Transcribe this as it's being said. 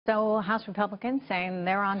So House Republicans saying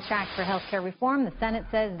they're on track for health care reform. The Senate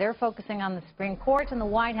says they're focusing on the Supreme Court, and the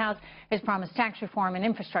White House has promised tax reform and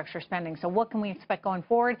infrastructure spending. So what can we expect going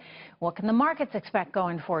forward? What can the markets expect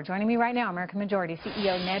going forward? Joining me right now, American Majority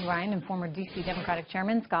CEO Ned Ryun and former D.C. Democratic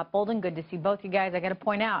Chairman Scott Bolden. Good to see both you guys. I got to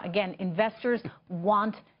point out, again, investors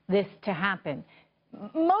want this to happen.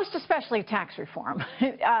 Most especially tax reform.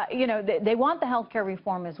 They want the health care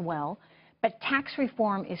reform as well. But tax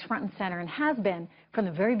reform is front and center and has been from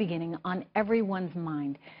the very beginning on everyone's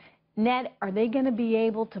mind. Ned, are they going to be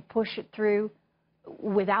able to push it through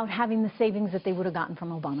without having the savings that they would have gotten from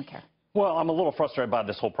ObamaCare? Well, I'm a little frustrated by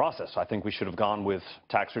this whole process. I think we should have gone with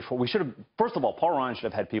tax reform. We should have, first of all, Paul Ryan should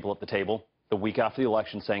have had people at the table the week after the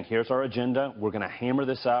election saying, here's our agenda. We're going to hammer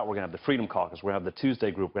this out. We're going to have the Freedom Caucus. We're going to have the Tuesday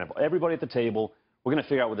group. We're going to have everybody at the table. We're going to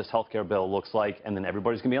figure out what this health care bill looks like, and then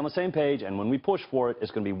everybody's going to be on the same page, and when we push for it,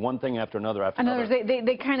 it's going to be one thing after another after another.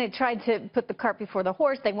 They kind of tried to put the cart before the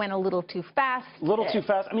horse. They went a little too fast. A little too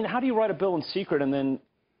fast. I mean, how do you write a bill in secret and then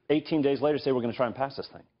 18 days later say we're going to try and pass this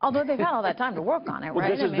thing? Although they've had all that time to work on it,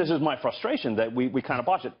 right? Well, this is my frustration that we kind of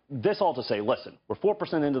botched it. This all to say, listen, we're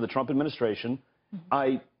 4% into the Trump administration.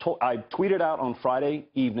 I tweeted out on Friday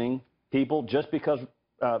evening, people, just because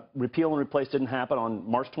repeal and replace didn't happen on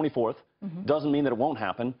March 24th, doesn't mean that it won't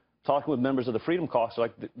happen. Talking with members of the Freedom Caucus,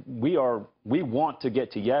 like we want to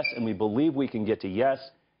get to yes, and we believe we can get to yes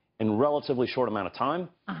in a relatively short amount of time.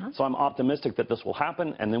 So I'm optimistic that this will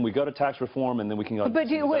happen, and then we go to tax reform, and then we can go. But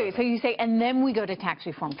wait, so you say, and then we go to tax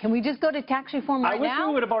reform? Can we just go to tax reform right now? I wish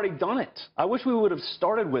we would have already done it. I wish we would have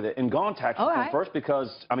started with it and gone tax reform first,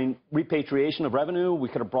 because I mean, repatriation of revenue, we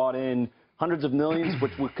could have brought in hundreds of millions,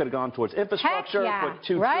 which we could have gone towards infrastructure, put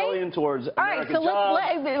 $2 trillion towards American jobs.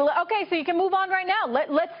 Okay, so you can move on right now.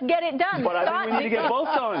 Let's get it done. But I think we need to get both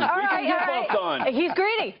done. We can get both done. He's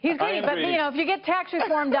greedy. He's greedy. But if you get tax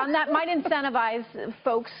reform done, that might incentivize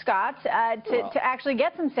folks, Scott, to actually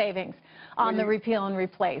get some savings on the repeal and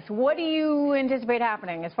replace. What do you anticipate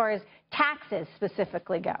happening as far as taxes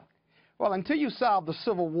specifically go? Well, until you solve the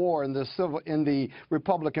Civil War in the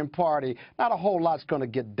Republican Party, not a whole lot's going to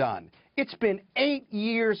get done. It's been 8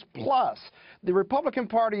 years plus. The Republican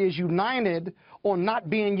Party is united on not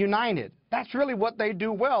being united. That's really what they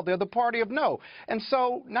do well. They're the party of no. And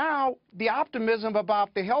so now the optimism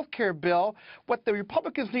about the health care bill, what the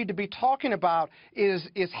Republicans need to be talking about is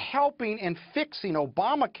helping and fixing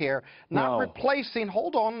Obamacare, not replacing,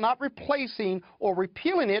 not replacing or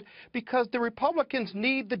repealing it, because the Republicans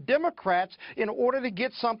need the Democrats in order to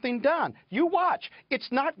get something done. You watch. It's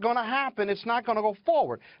not going to happen. It's not going to go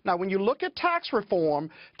forward. Now, when you look at tax reform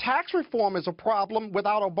is a problem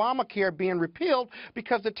without Obamacare being repealed,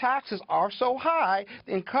 because the taxes are so high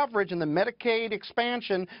in coverage and the Medicaid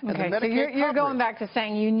expansion and the Medicaid coverage. You're going back to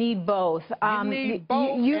saying you need both. You need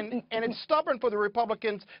both, and it's stubborn for the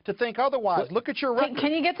Republicans to think otherwise. Look at your record.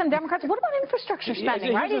 Can you get some Democrats? What about infrastructure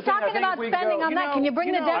spending, right? He's talking about spending on that. Can you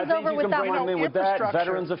bring the Dems over with that one? With that,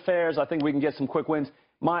 Veterans Affairs, I think we can get some quick wins.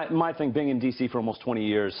 My thing, being in D.C. for almost 20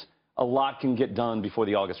 years, a lot can get done before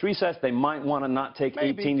the August recess. They might want to not take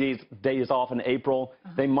 18 days off in April.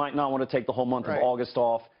 They might not want to take the whole month of August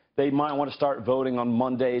off. They might want to start voting on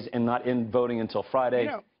Mondays and not voting until Friday.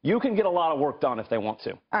 You can get a lot of work done if they want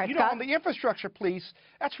to. All right, on the infrastructure piece,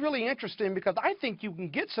 that's really interesting, because I think you can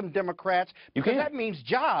get some Democrats, because that means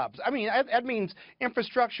jobs. I mean, that means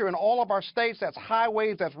infrastructure in all of our states. That's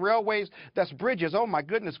highways, that's railways, that's bridges. Oh, my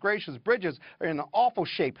goodness gracious, bridges are in an awful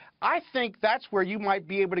shape. I think that's where you might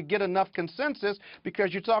be able to get enough consensus,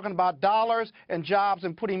 because you're talking about dollars and jobs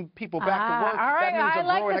and putting people back to work. All right, I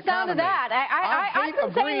like the sound of that.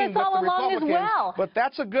 I've been saying this all along as well. But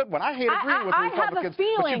that's a good one. I hate agreeing with the Republicans. I have a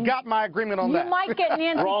feeling you got my agreement on that. You might get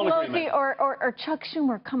Nancy Pelosi or Chuck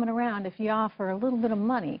Schumer coming around if you offer a little bit of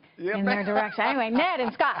money in their direction. Anyway, Ned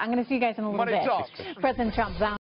and Scott, I'm going to see you guys in a little bit. Money talks. President Trump